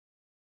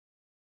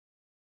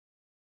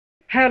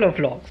Hello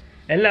ഫ്ലോഗ്,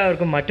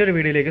 എല്ലാവർക്കും മറ്റൊരു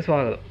വീഡിയോയിലേക്ക്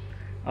സ്വാഗതം.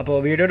 അപ്പോൾ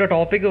വീഡിയോയുടെ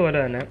ടോപ്പിക്ക് പോലെ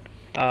തന്നെ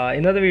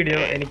ഇന്നത്തെ വീഡിയോ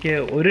എനിക്ക്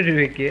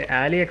 ₹1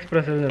 ആലി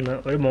എക്സ്പ്രസ്സിൽ നിന്ന്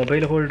ഒരു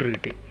മൊബൈൽ ഹോൾഡർ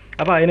കിട്ടി.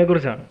 അപ്പോൾ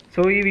അതിനെക്കുറിച്ചാണ്.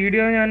 സോ ഈ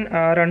വീഡിയോ ഞാൻ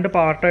 2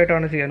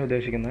 പാർട്ടായിട്ടാണ് ചെയ്യാൻ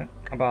ഉദ്ദേശിക്കുന്നത്.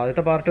 അപ്പോൾ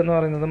ആദ്യത്തെ പാർട്ട് എന്ന്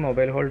പറയുന്നത്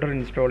മൊബൈൽ ഹോൾഡർ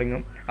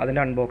ഇൻസ്റ്റാളിങ്ങും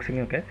അതിൻ്റെ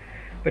അൺബോക്സിങ്ങും ഒക്കെ.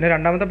 പിന്നെ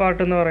രണ്ടാമത്തെ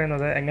പാർട്ട് എന്ന്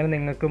പറയുന്നത് എങ്ങനെ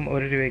നിങ്ങൾക്കും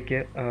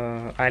 ₹1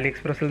 ആലി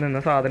എക്സ്പ്രസ്സിൽ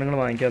നിന്ന് സാധനങ്ങൾ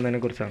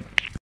വാങ്ങിക്കാവുന്നതിനെ കുറിച്ചാണ്.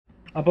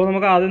 അപ്പോൾ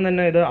നമുക്ക് ആദ്യം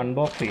തന്നെ ഇത്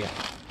അൺബോക്സ് ചെയ്യാം.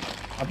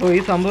 അപ്പോൾ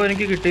ഈ സംഭവം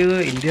എനിക്ക് കിട്ടിയത്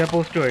ഇന്ത്യ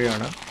പോസ്റ്റ്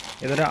വഴിയാണ്.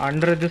 ഇതൊരു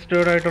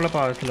അൺരജിസ്റ്റേർഡ് ആയിട്ടുള്ള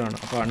പാഴ്സലാണ്.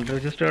 അപ്പോൾ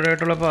അൺരജിസ്റ്റേർഡ്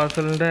ആയിട്ടുള്ള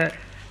പാഴ്സലിൻ്റെ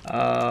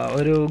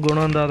ഒരു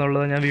ഗുണം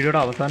എന്താണെന്നുള്ളത് ഞാൻ വീഡിയോയുടെ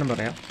അവസാനം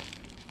പറയാം.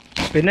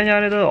 പിന്നെ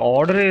ഞാനിത്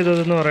ഓർഡർ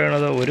ചെയ്തതെന്ന്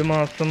പറയുന്നത് 1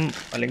 മാസം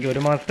അല്ലെങ്കിൽ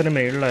 1 മാസത്തിന്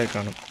മുകളിലായി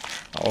കാണും.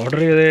 ഓർഡർ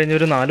ചെയ്ത് കഴിഞ്ഞ്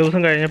ഒരു 4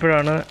 ദിവസം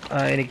കഴിഞ്ഞപ്പോഴാണ്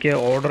എനിക്ക്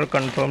ഓർഡർ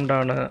കൺഫേംഡ്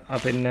ആണ്,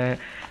 പിന്നെ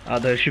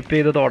അത് ഷിപ്പ്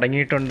ചെയ്ത്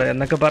തുടങ്ങിയിട്ടുണ്ട്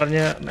എന്നൊക്കെ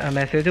പറഞ്ഞ്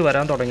മെസ്സേജ്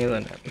വരാൻ തുടങ്ങിയത്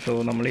തന്നെ. സോ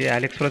നമ്മൾ ഈ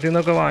ആലി എക്സ്പ്രസ്സിൽ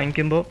നിന്നൊക്കെ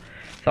വാങ്ങിക്കുമ്പോൾ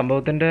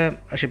സംഭവത്തിൻ്റെ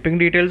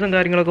ഷിപ്പിംഗ് ഡീറ്റെയിൽസും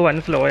കാര്യങ്ങളൊക്കെ വൻ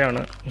സ്ലോ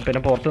ആണ്.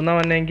 പിന്നെ പുറത്തുനിന്ന്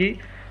വന്നെങ്കിൽ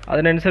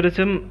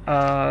അതിനനുസരിച്ചും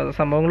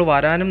സംഭവങ്ങൾ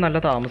വരാനും നല്ല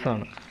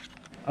താമസമാണ്.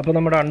 അപ്പോൾ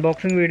നമ്മുടെ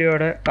അൺബോക്സിങ്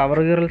വീഡിയോയുടെ കവർ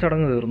കീറൽ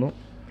ചടങ്ങ് തീർന്നു.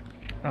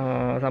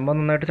 സംഭവം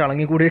നന്നായിട്ട്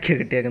ചളങ്ങി കൂടിയൊക്കെ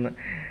കിട്ടിയേക്കുന്നത്.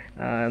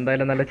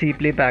 എന്തായാലും നല്ല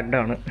ചീപ്ലി പാക്ഡ്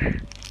ആണ്.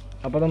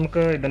 അപ്പോൾ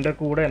നമുക്ക് ഇതിൻ്റെ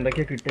കൂടെ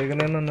എന്തൊക്കെയാണ്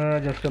കിട്ടിയേക്കുന്നതെന്ന്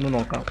ജസ്റ്റ് ഒന്ന്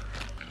നോക്കാം.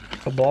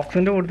 അപ്പോൾ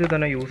ബോക്സിൻ്റെ കൂട്ടത്തിൽ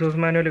തന്നെ യൂസേഴ്സ്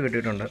മാനുവൽ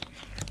കിട്ടിയിട്ടുണ്ട്.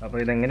 അപ്പോൾ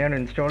ഇതെങ്ങനെയാണ്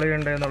ഇൻസ്റ്റാൾ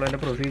ചെയ്യേണ്ടത്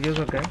എന്നുള്ളതിൻ്റെ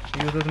പ്രൊസീജിയേഴ്സൊക്കെ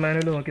യൂസേഴ്സ്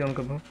മാനുവൽ നോക്കി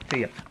നമുക്കിപ്പോൾ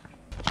ചെയ്യാം.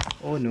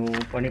 ഓ നോ,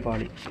 പണി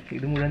പാളി.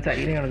 ഇത് മുഴുവൻ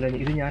ചൈനയാണല്ലോ,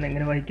 ഇത് ഞാൻ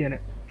എങ്ങനെ വായിക്കാൻ?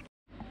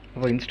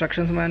 അപ്പോൾ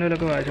ഇൻസ്ട്രക്ഷൻസ്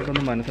മാനുവലൊക്കെ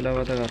വായിച്ചിട്ടൊന്നും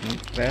മനസ്സിലാവാത്ത കാരണം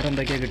വേറെ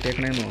എന്തൊക്കെയാണ്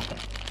കിട്ടിയേക്കണേന്ന് നോക്കാം.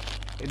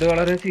 ഇത്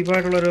വളരെ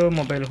ചീപ്പായിട്ടുള്ളൊരു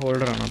മൊബൈൽ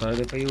ഹോൾഡറാണ്.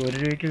 അതായത് ഇപ്പോൾ ഈ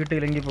 ₹1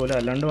 കിട്ടിയില്ലെങ്കിൽ പോലും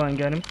അല്ലാണ്ട്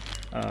വാങ്ങിക്കാനും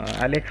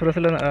ആലി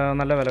എക്സ്പ്രസ്സിൽ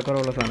നല്ല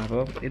വിലക്കുറവുള്ള സാധനം.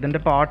 അപ്പോൾ ഇതിൻ്റെ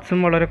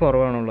പാർട്സും വളരെ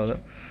കുറവാണുള്ളത്.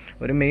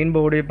 ഒരു മെയിൻ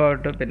ബോഡി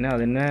പാർട്ട്, പിന്നെ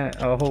അതിനെ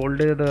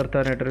ഹോൾഡ് ചെയ്ത്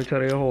നിർത്താനായിട്ടൊരു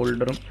ചെറിയ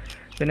ഹോൾഡറും,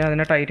 പിന്നെ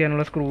അതിനെ ടൈറ്റ്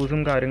ചെയ്യാനുള്ള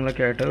സ്ക്രൂസും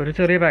കാര്യങ്ങളൊക്കെ ആയിട്ട് ഒരു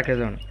ചെറിയ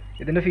പാക്കേജാണ്.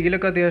 ഇതിൻ്റെ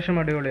ഫീലൊക്കെ അത്യാവശ്യം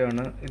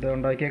അടിപൊളിയാണ്. ഇത്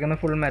ഉണ്ടാക്കിയേക്കുന്ന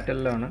ഫുൾ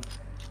മെറ്റലിലാണ്.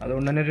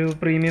 അതുകൊണ്ട് തന്നെ ഒരു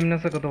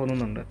പ്രീമിയംനെസ് ഒക്കെ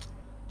തോന്നുന്നുണ്ട്.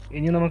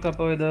 ഇനി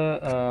നമുക്കപ്പോൾ ഇത്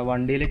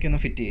വണ്ടിയിലേക്കൊന്ന്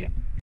ഫിറ്റ് ചെയ്യാം.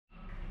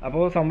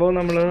 അപ്പോൾ സംഭവം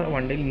നമ്മൾ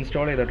വണ്ടിയിൽ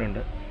ഇൻസ്റ്റാൾ ചെയ്തിട്ടുണ്ട്.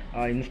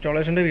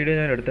 ഇൻസ്റ്റാളേഷൻ്റെ വീഡിയോ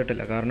ഞാൻ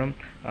എടുത്തിട്ടില്ല, കാരണം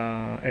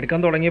എടുക്കാൻ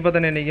തുടങ്ങിയപ്പോൾ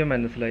തന്നെ എനിക്ക്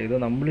മനസ്സിലായി ഇത്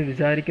നമ്മൾ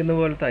വിചാരിക്കുന്ന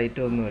പോലത്തെ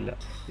ഐറ്റം ഒന്നുമല്ല.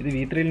 ഇത്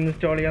V3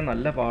 ഇൻസ്റ്റാൾ ചെയ്യാൻ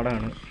നല്ല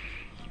പാടാണ്.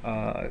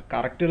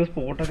 കറക്റ്റ് ഒരു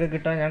സ്പോട്ടൊക്കെ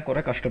കിട്ടാൻ ഞാൻ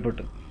കുറേ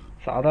കഷ്ടപ്പെട്ടു.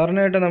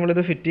 സാധാരണയായിട്ട്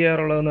നമ്മളിത് ഫിറ്റ്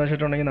ചെയ്യാറുള്ളതെന്ന്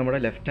വെച്ചിട്ടുണ്ടെങ്കിൽ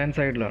നമ്മുടെ ലെഫ്റ്റ് ഹാൻഡ്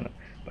സൈഡിലാണ്.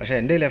 പക്ഷേ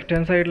എൻ്റെ ലെഫ്റ്റ്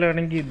ഹാൻഡ്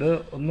സൈഡിലാണെങ്കിൽ ഇത്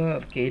ഒന്ന്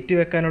കയറ്റി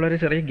വെക്കാനുള്ളൊരു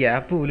ചെറിയ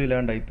ഗ്യാപ്പ് പോലും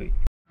ഇല്ലാണ്ടായിപ്പോയി.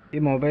 ഈ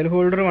മൊബൈൽ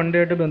ഹോൾഡർ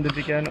വണ്ടിയായിട്ട്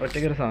ബന്ധിപ്പിക്കാൻ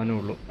ഒറ്റയ്ക്കൊരു സാധനമേ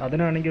ഉള്ളൂ.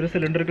 അതിനാണെങ്കിൽ ഒരു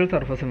സിലിണ്ടറിക്കൽ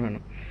സർഫസും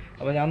വേണം.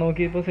 അപ്പോൾ ഞാൻ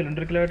നോക്കിയപ്പോൾ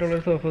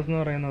സിലിണ്ടറിക്കലായിട്ടുള്ളൊരു സർഫസ് എന്ന്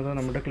പറയുന്നത്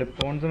നമ്മുടെ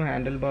ക്ലിപ്പ് ഓൺസും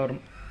ഹാൻഡിൽ ബാറും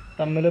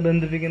തമ്മിൽ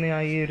ബന്ധിപ്പിക്കുന്ന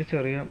ഈ ഒരു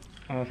ചെറിയ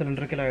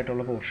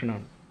സിലിണ്ടറിക്കലായിട്ടുള്ള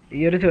പോർഷനാണ്.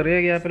 ഈ ഒരു ചെറിയ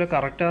ഗ്യാപ്പിൽ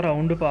കറക്റ്റ് ആ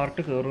റൗണ്ട്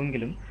പാർട്ട്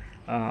കയറുമെങ്കിലും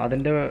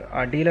അതിൻ്റെ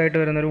അടിയിലായിട്ട്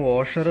വരുന്നൊരു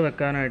വാഷർ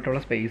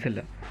വെക്കാനായിട്ടുള്ള സ്പേസ് ഇല്ല.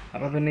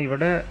 അപ്പോൾ പിന്നെ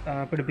ഇവിടെ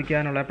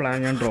പിടിപ്പിക്കാനുള്ള പ്ലാൻ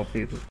ഞാൻ ഡ്രോപ്പ്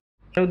ചെയ്തു.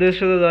 ഞാൻ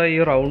ഉദ്ദേശിച്ചത് ഈ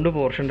റൗണ്ട്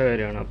പോർഷൻ്റെ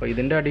കാര്യമാണ്. അപ്പോൾ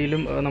ഇതിൻ്റെ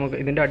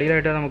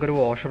അടിയിലായിട്ട് നമുക്കൊരു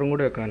വാഷറും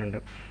കൂടി വെക്കാനുണ്ട്.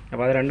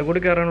 അപ്പോൾ അത് രണ്ടും കൂടി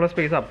കയറാനുള്ള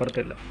സ്പേസ്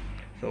അപ്പുറത്തില്ല.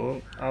 സോ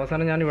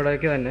അവസാനം ഞാൻ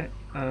ഇവിടേക്ക് തന്നെ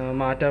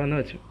മാറ്റാമെന്ന്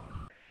വെച്ചു.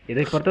 ഇത്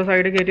ഇപ്പുറത്തെ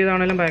സൈഡ്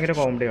കയറ്റിയതാണെങ്കിലും ഭയങ്കര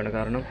കോമഡിയാണ്,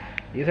 കാരണം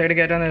ഈ സൈഡ്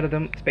കയറ്റാൻ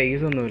നേരത്തും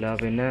സ്പേസ് ഒന്നുമില്ല.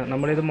 പിന്നെ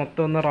നമ്മളിത്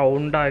മൊത്തം ഒന്ന്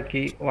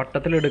റൗണ്ടാക്കി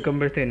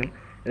വട്ടത്തിലെടുക്കുമ്പോഴത്തേനും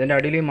ഇതിൻ്റെ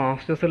അടിയിൽ ഈ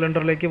മാസ്റ്റർ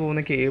സിലിണ്ടറിലേക്ക്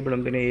പോകുന്ന കേബിളും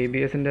പിന്നെ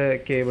ABSൻ്റെ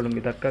കേബിളും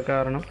ഇതൊക്കെ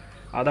കാരണം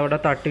അതവിടെ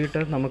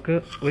തട്ടിയിട്ട് നമുക്ക്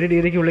ഒരു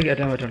രീതിക്കുള്ളിൽ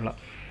കയറ്റാൻ പറ്റില്ല.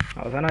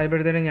 അവസാനം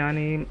ആയപ്പോഴത്തേനും ഞാൻ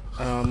ഈ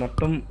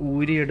മൊത്തം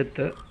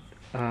ഊരിയെടുത്ത്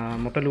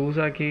മൊത്തം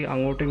ലൂസാക്കി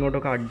അങ്ങോട്ടും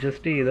ഇങ്ങോട്ടുമൊക്കെ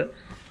അഡ്ജസ്റ്റ് ചെയ്ത്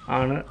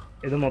ആണ്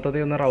ഇത്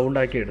മൊത്തത്തിൽ ഒന്ന്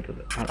റൗണ്ടാക്കി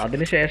എടുത്തത്.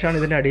 അതിന് ശേഷമാണ്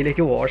ഇതിൻ്റെ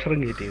അടിയിലേക്ക്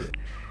വാഷറും കയറ്റിയത്.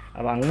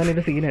 അപ്പോൾ അങ്ങനെ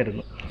ഒരു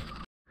സീനായിരുന്നു.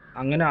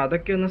 അങ്ങനെ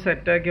അതൊക്കെ ഒന്ന്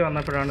സെറ്റാക്കി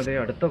വന്നപ്പോഴാണ് ഇത്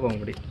അടുത്ത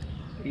കോമഡി.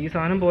 ഈ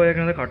സാധനം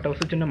പോയേക്കുന്നത് കട്ട് ഓഫ്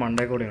സ്വിച്ചിൻ്റെ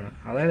മണ്ടേ കൂടെയാണ്.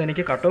 അതായത്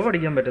എനിക്ക് കട്ട് ഓഫ്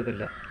അടിക്കാൻ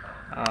പറ്റത്തില്ല.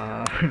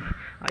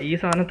 ഈ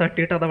സാധനം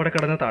തട്ടിയിട്ട് അതവിടെ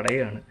കിടന്ന്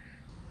തടയുകയാണ്.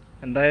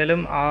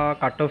 എന്തായാലും ആ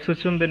കട്ട് ഓഫ്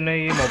സ്വിച്ചും പിന്നെ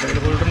ഈ മൊബൈൽ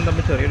ഹോൾഡറും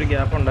തമ്മിൽ ചെറിയൊരു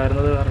ഗ്യാപ്പ്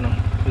ഉണ്ടായിരുന്നത് കാരണം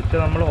സ്വിച്ച്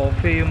നമ്മൾ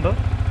ഓഫ് ചെയ്യുമ്പോൾ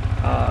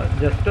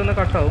ജസ്റ്റ് ഒന്ന്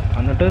കട്ടാവും,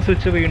 എന്നിട്ട്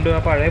സ്വിച്ച് വീണ്ടും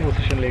ആ പഴയ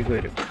പൊസിഷനിലേക്ക്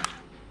വരും.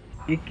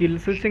 ഈ കിൽ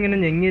സ്വിച്ച് ഇങ്ങനെ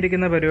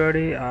ഞെങ്ങിയിരിക്കുന്ന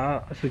പരിപാടി ആ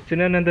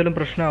സ്വിച്ചിന് തന്നെ എന്തെങ്കിലും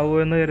പ്രശ്നമാവുമോ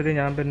എന്ന് കരുതി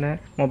ഞാൻ പിന്നെ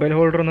മൊബൈൽ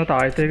ഹോൾഡർ ഒന്ന്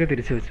താഴത്തേക്ക്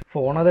തിരിച്ചു വെച്ചു.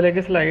 ഫോൺ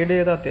അതിലേക്ക് സ്ലൈഡ്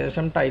ചെയ്ത്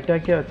അത്യാവശ്യം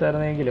ടൈറ്റാക്കി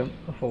വെച്ചായിരുന്നെങ്കിലും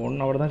ഫോൺ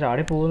അവിടെ നിന്ന്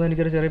ചാടി പോകുമെന്ന്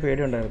എനിക്കൊരു ചെറിയ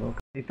പേടിയുണ്ടായിരുന്നു.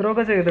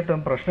 ഇത്രയൊക്കെ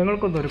ചെയ്തിട്ടും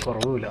പ്രശ്നങ്ങൾക്കൊന്നും ഒരു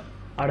കുറവുമില്ല.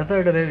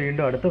 അടുത്തായിട്ട്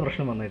വീണ്ടും അടുത്ത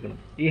പ്രശ്നം വന്നേക്കുന്നു.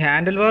 ഈ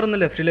ഹാൻഡിൽ ബാർ ഒന്ന്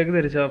ലെഫ്റ്റിലേക്ക്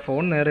തിരിച്ചാൽ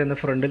ഫോൺ നേരെ ഇന്ന്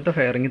ഫ്രണ്ടിലത്തെ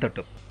ഫെയറിങ്ങിൽ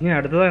തട്ടും. ഇനി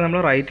അടുത്തതായി നമ്മൾ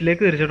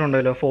റൈറ്റിലേക്ക്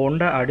തിരിച്ചിട്ടുണ്ടല്ലോ,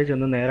 ഫോണിൻ്റെ അടി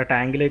ചെന്ന് നേരെ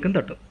ടാങ്കിലേക്കും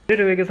തട്ടും.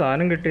 ₹1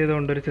 സാധനം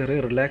കിട്ടിയതുകൊണ്ട് ഒരു ചെറിയ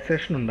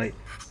റിലാക്സേഷൻ ഉണ്ടായി.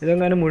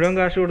 ഇതെങ്ങാനും മുഴുവൻ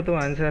കാശ് കൊടുത്ത്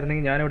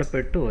വാങ്ങിച്ചായിരുന്നെങ്കിൽ ഞാനിവിടെ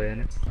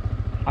പെട്ടുപോയാന്.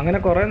 അങ്ങനെ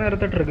കുറേ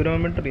നേരത്തെ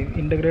ട്രിഗണോമെട്രിയും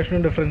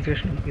ഇൻ്റഗ്രേഷനും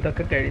ഡിഫറൻസിയേഷനും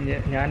ഇതൊക്കെ കഴിഞ്ഞ്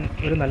ഞാൻ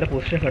ഒരു നല്ല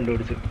പൊസിഷൻ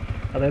കണ്ടുപിടിച്ചു.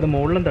 അതായത്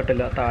മുകളിലും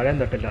തട്ടില്ല താഴെയും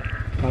തട്ടില്ല,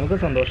 നമുക്ക്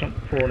സന്തോഷം,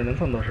 ഫോണിനും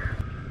സന്തോഷം.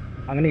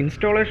 അങ്ങനെ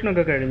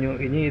ഇൻസ്റ്റാളേഷനൊക്കെ കഴിഞ്ഞു.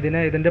 ഇനി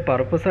ഇതിൻ്റെ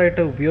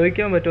പർപ്പസായിട്ട്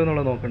ഉപയോഗിക്കാൻ പറ്റുമോ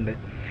എന്നുള്ളത് നോക്കണ്ടേ.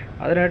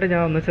 അതിനായിട്ട്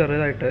ഞാൻ ഒന്ന്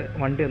ചെറുതായിട്ട്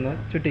വണ്ടി ഒന്ന്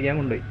ചുറ്റിക്കാൻ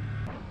കൊണ്ടുപോയി.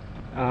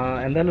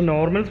 എന്തായാലും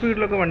നോർമൽ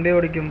സ്പീഡിലൊക്കെ വണ്ടി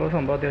ഓടിക്കുമ്പോൾ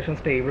സംഭവം അത്യാവശ്യം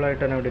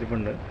സ്റ്റേബിളായിട്ട് തന്നെ അവിടെ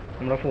ഇരിപ്പുണ്ട്.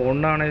 നമ്മുടെ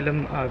ഫോണിനാണെങ്കിലും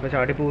ഇപ്പോൾ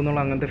ചാടി പോകുന്നുള്ള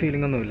അങ്ങനത്തെ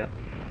ഫീലിംഗ് ഒന്നുമില്ല.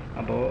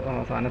 അപ്പോൾ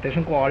സാധനം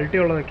അത്യാവശ്യം ക്വാളിറ്റി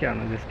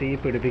ഉള്ളതൊക്കെയാണ്. ജസ്റ്റ് ഈ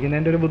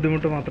പിടിപ്പിക്കുന്നതിൻ്റെ ഒരു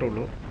ബുദ്ധിമുട്ട് മാത്രമേ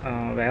ഉള്ളൂ.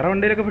 വേറെ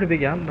വണ്ടിയിലൊക്കെ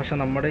പിടിപ്പിക്കാം, പക്ഷേ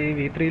നമ്മുടെ ഈ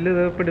V3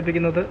 ഇത്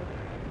പിടിപ്പിക്കുന്നത്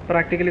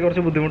പ്രാക്ടിക്കലി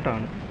കുറച്ച്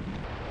ബുദ്ധിമുട്ടാണ്.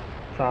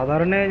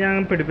 സാധാരണ ഞാൻ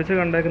പിടിപ്പിച്ച്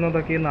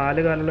കണ്ടേക്കുന്നതൊക്കെ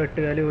 4 കാലുള്ള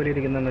 8 കാല് പോലെ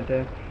ഇരിക്കുന്ന മറ്റേ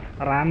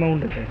റാം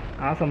മൗണ്ടൊക്കെ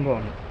ആ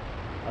സംഭവമാണ്.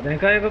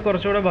 അതിനേക്കാളൊക്കെ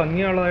കുറച്ചുകൂടെ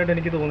ഭംഗിയുള്ളതായിട്ട്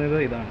എനിക്ക് തോന്നിയത്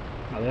ഇതാണ്.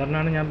 അത്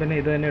കാരണമാണ് ഞാൻ പിന്നെ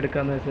ഇത് തന്നെ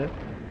എടുക്കാമെന്ന് വെച്ച്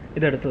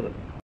ഇതെടുത്തത്.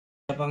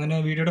 അപ്പോൾ അങ്ങനെ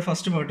വീഡിയോയുടെ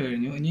ഫസ്റ്റ് പാർട്ട്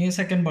കഴിഞ്ഞു. ഇനി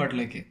സെക്കൻഡ്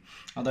പാർട്ടിലേക്ക്,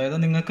 അതായത്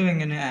നിങ്ങൾക്ക്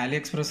എങ്ങനെ ആലി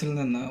എക്സ്പ്രസ്സിൽ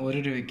നിന്ന്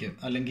 1 രൂപയ്ക്ക്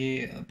അല്ലെങ്കിൽ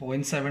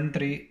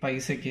 0.73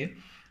 പൈസയ്ക്ക്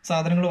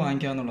സാധനങ്ങൾ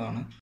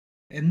വാങ്ങിക്കാമെന്നുള്ളതാണ്.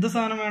 എന്ത്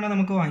സാധനം വേണേൽ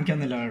നമുക്ക്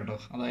വാങ്ങിക്കാമെന്നില്ല കേട്ടോ.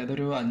 അതായത്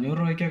ഒരു 500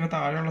 രൂപയ്ക്കൊക്കെ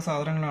താഴെയുള്ള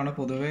സാധനങ്ങളാണ്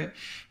പൊതുവെ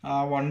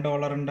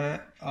 $1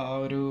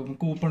 ഒരു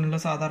കൂപ്പണിൽ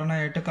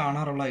സാധാരണയായിട്ട്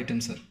കാണാറുള്ള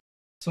ഐറ്റംസ്.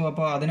 സോ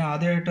അപ്പോൾ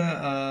അതിനാദ്യമായിട്ട്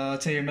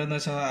ചെയ്യേണ്ടതെന്ന്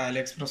വെച്ചാൽ ആലി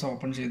എക്സ്പ്രസ്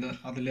ഓപ്പൺ ചെയ്ത്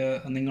അതിൽ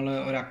നിങ്ങൾ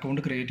ഒരു അക്കൗണ്ട്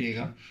ക്രിയേറ്റ്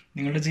ചെയ്യുക.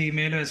 നിങ്ങളുടെ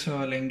ജിമെയിൽ വെച്ചോ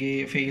അല്ലെങ്കിൽ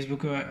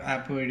ഫേസ്ബുക്ക്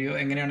ആപ്പ് വഴിയോ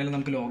എങ്ങനെയാണെങ്കിലും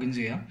നമുക്ക് ലോഗിൻ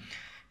ചെയ്യാം.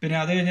 പിന്നെ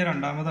അത് കഴിഞ്ഞ്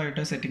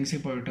രണ്ടാമതായിട്ട്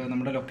സെറ്റിങ്സിൽ പോയിട്ട്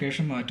നമ്മുടെ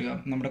ലൊക്കേഷൻ മാറ്റുക,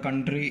 നമ്മുടെ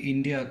കൺട്രി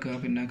ഇന്ത്യ ആക്കുക,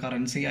 പിന്നെ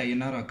കറൻസി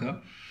INR ആക്കുക.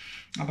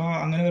 അപ്പോൾ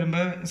അങ്ങനെ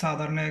വരുമ്പോൾ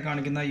സാധാരണയായി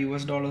കാണിക്കുന്ന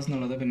 $US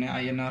എന്നുള്ളത് പിന്നെ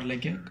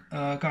INRലേക്ക്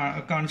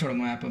കാണിച്ചു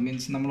തുടങ്ങും ആപ്പ്.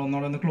 മീൻസ് നമ്മൾ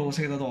ഒന്നുകൂടെ ഒന്ന് ക്ലോസ്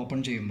ചെയ്തത് ഓപ്പൺ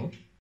ചെയ്യുമ്പോൾ.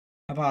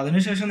 അപ്പോൾ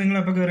അതിനുശേഷം നിങ്ങൾ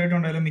എപ്പോൾ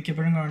കയറിയിട്ടുണ്ടായാലും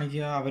മിക്കപ്പോഴും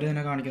കാണിക്കുക അവർ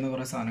തന്നെ കാണിക്കുന്ന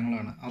കുറേ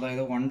സാധനങ്ങളാണ്.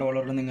 അതായത്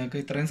 $1 നിങ്ങൾക്ക്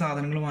ഇത്രയും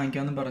സാധനങ്ങൾ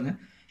വാങ്ങിക്കാമെന്ന് പറഞ്ഞ്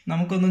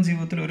നമുക്കൊന്നും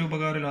ജീവിതത്തിൽ ഒരു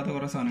ഉപകാരമില്ലാത്ത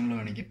കുറേ സാധനങ്ങൾ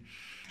കാണിക്കും.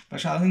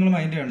 പക്ഷെ അത് നിങ്ങൾ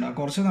മൈൻഡ് ചെയ്യണ്ട.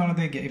 കുറച്ച്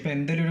നാളത്തേക്ക് ഇപ്പോൾ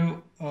എന്തെങ്കിലും ഒരു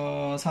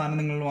സാധനം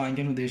നിങ്ങൾ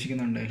വാങ്ങിക്കാൻ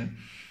ഉദ്ദേശിക്കുന്നുണ്ടെങ്കിൽ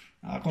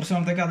കുറച്ച്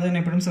നാളത്തേക്ക് അത് തന്നെ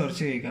എപ്പോഴും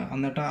സെർച്ച് ചെയ്യുക.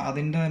 എന്നിട്ട്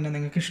അതിൻ്റെ തന്നെ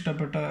നിങ്ങൾക്ക്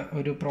ഇഷ്ടപ്പെട്ട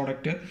ഒരു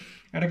പ്രോഡക്റ്റ്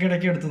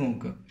ഇടയ്ക്കിടയ്ക്ക് എടുത്ത്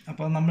നോക്കുക.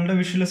 അപ്പോൾ നമ്മളുടെ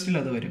വിഷ് ലിസ്റ്റിൽ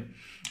അത് വരും.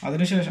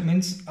 അതിനുശേഷം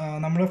മീൻസ്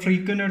നമ്മൾ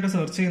ഫ്രീക്വൻ്റ് ആയിട്ട്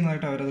സെർച്ച്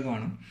ചെയ്യുന്നതായിട്ട് അവരത്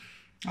കാണും.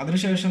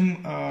 അതിനുശേഷം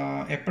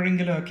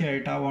എപ്പോഴെങ്കിലും ഒക്കെ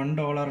ആയിട്ട് ആ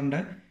 $1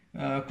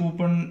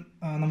 കൂപ്പൺ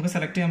നമുക്ക്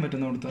സെലക്ട് ചെയ്യാൻ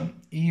പറ്റുന്നിടത്ത്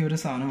ഈ ഒരു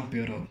സാധനം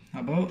അപ്പിയർ ആവും.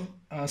 അപ്പോൾ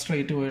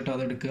സ്ട്രെയിറ്റ് പോയിട്ട്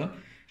അത് എടുക്കുക.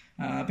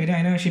 പിന്നെ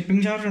അതിന്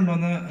ഷിപ്പിംഗ് ചാർജ്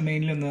ഉണ്ടോയെന്ന്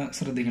മെയിൻലി ഒന്ന്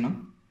ശ്രദ്ധിക്കണം.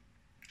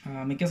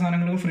 മിക്ക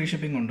സാധനങ്ങൾക്കും ഫ്രീ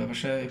ഷിപ്പിംഗ് ഉണ്ട്.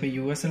 പക്ഷേ ഇപ്പോൾ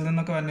US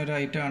നിന്നൊക്കെ വന്നൊരു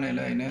ഐറ്റം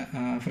ആണെങ്കിൽ അതിന്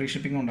ഫ്രീ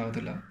ഷിപ്പിംഗ്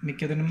ഉണ്ടാകത്തില്ല.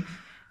 മിക്കതിനും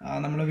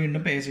നമ്മൾ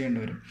വീണ്ടും പേ ചെയ്യേണ്ടി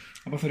വരും.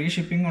 അപ്പോൾ ഫ്രീ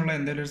ഷിപ്പിംഗ് ഉള്ള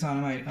എന്തെങ്കിലും ഒരു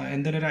സാധനം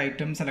എന്തെങ്കിലും ഒരു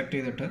ഐറ്റം സെലക്ട്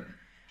ചെയ്തിട്ട്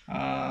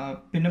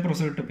പിന്നെ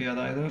പ്രൊസീഡ് ടിപ്പ് ചെയ്യുക.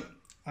 അതായത്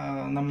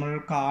നമ്മൾ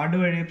കാർഡ്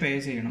വഴി പേ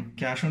ചെയ്യണം.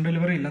 ക്യാഷ് ഓൺ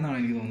ഡെലിവറി ഇല്ലെന്നാണ്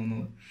എനിക്ക്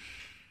തോന്നുന്നത്.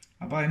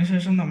 അപ്പോൾ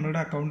അതിനുശേഷം നമ്മളുടെ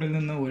അക്കൗണ്ടിൽ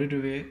നിന്ന് 1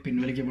 രൂപയെ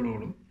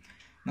പിൻവലിക്കപ്പെടുകയുള്ളൂ.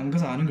 നമുക്ക്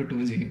സാധനം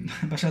കിട്ടുകയും ചെയ്യും.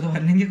 പക്ഷെ അത്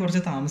വന്നെങ്കിൽ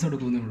കുറച്ച് താമസം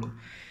എടുക്കുന്നേ ഉള്ളൂ.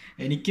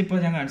 എനിക്കിപ്പോൾ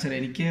ഞാൻ കാണിച്ചുതരാം.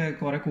 എനിക്ക്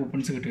കുറേ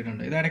കൂപ്പൺസ്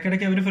കിട്ടിയിട്ടുണ്ട്. ഇത്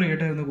ഇടയ്ക്കിടയ്ക്ക് അവർ ഫ്രീ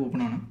ആയിട്ട് തരുന്ന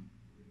കൂപ്പണാണ്.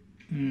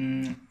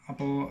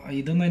 അപ്പോൾ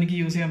ഇതൊന്നും എനിക്ക്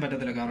യൂസ് ചെയ്യാൻ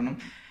പറ്റത്തില്ല. കാരണം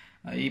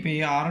ഇപ്പോൾ ഈ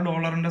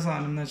 $6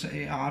 സാധനം എന്ന് വെച്ചാൽ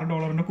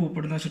 $6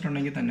 കൂപ്പൺ എന്ന്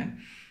വെച്ചിട്ടുണ്ടെങ്കിൽ തന്നെ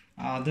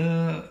അത്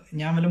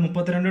ഞാൻ വല്ല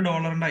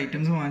 $32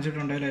 ഐറ്റംസ്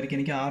വാങ്ങിച്ചിട്ടുണ്ടെങ്കിലായിരിക്കും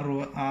എനിക്ക്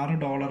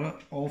 $6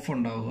 ഓഫ്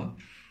ഉണ്ടാവുക.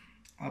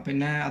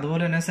 പിന്നെ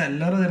അതുപോലെ തന്നെ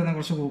സെല്ലർ തരുന്ന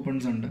കുറച്ച്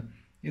കൂപ്പൺസ് ഉണ്ട്.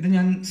 ഇത്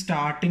ഞാൻ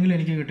സ്റ്റാർട്ടിങ്ങിൽ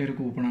എനിക്ക് കിട്ടിയൊരു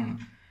കൂപ്പണാണ്.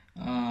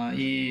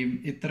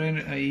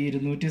 ഈ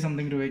 200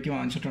 സംതിങ് രൂപയ്ക്ക്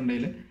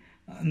വാങ്ങിച്ചിട്ടുണ്ടെങ്കിൽ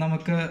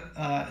നമുക്ക്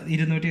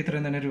 200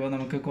 ഇത്രയും തന്നെ രൂപ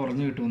നമുക്ക്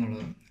കുറഞ്ഞ്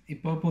കിട്ടുമെന്നുള്ളത്.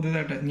 ഇപ്പോൾ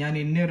പുതിയതായിട്ട് ഞാൻ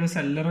ഇന്നൊരു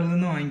സെല്ലറിൽ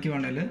നിന്ന്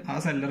വാങ്ങിക്കുവാണെങ്കിൽ ആ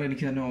സെല്ലർ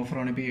എനിക്ക് തന്നെ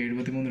ഓഫറാണ് ഇപ്പോൾ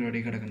 73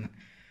 രൂപയ്ക്ക് കിടക്കുന്നത്.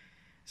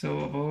 സോ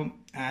അപ്പോൾ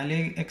ആലി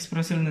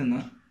എക്സ്പ്രസ്സിൽ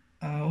നിന്ന്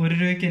 1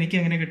 രൂപയ്ക്ക് എനിക്ക്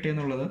എങ്ങനെ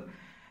കിട്ടിയെന്നുള്ളത്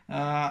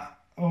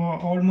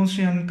ഓൾമോസ്റ്റ്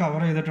ഞാൻ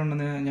കവർ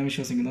ചെയ്തിട്ടുണ്ടെന്ന് ഞാൻ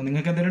വിശ്വസിക്കുന്നു.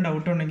 നിങ്ങൾക്ക് എന്തെങ്കിലും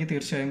ഡൗട്ട് ഉണ്ടെങ്കിൽ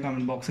തീർച്ചയായും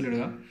കമൻറ്റ് ബോക്സിൽ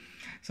ഇടുക.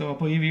 സോ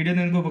അപ്പോൾ ഈ വീഡിയോ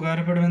നിങ്ങൾക്ക്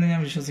ഉപകാരപ്പെടുമെന്ന്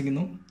ഞാൻ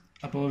വിശ്വസിക്കുന്നു.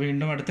 അപ്പോൾ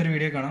വീണ്ടും അടുത്തൊരു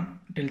വീഡിയോ കാണാം.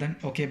 Till then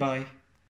okay bye.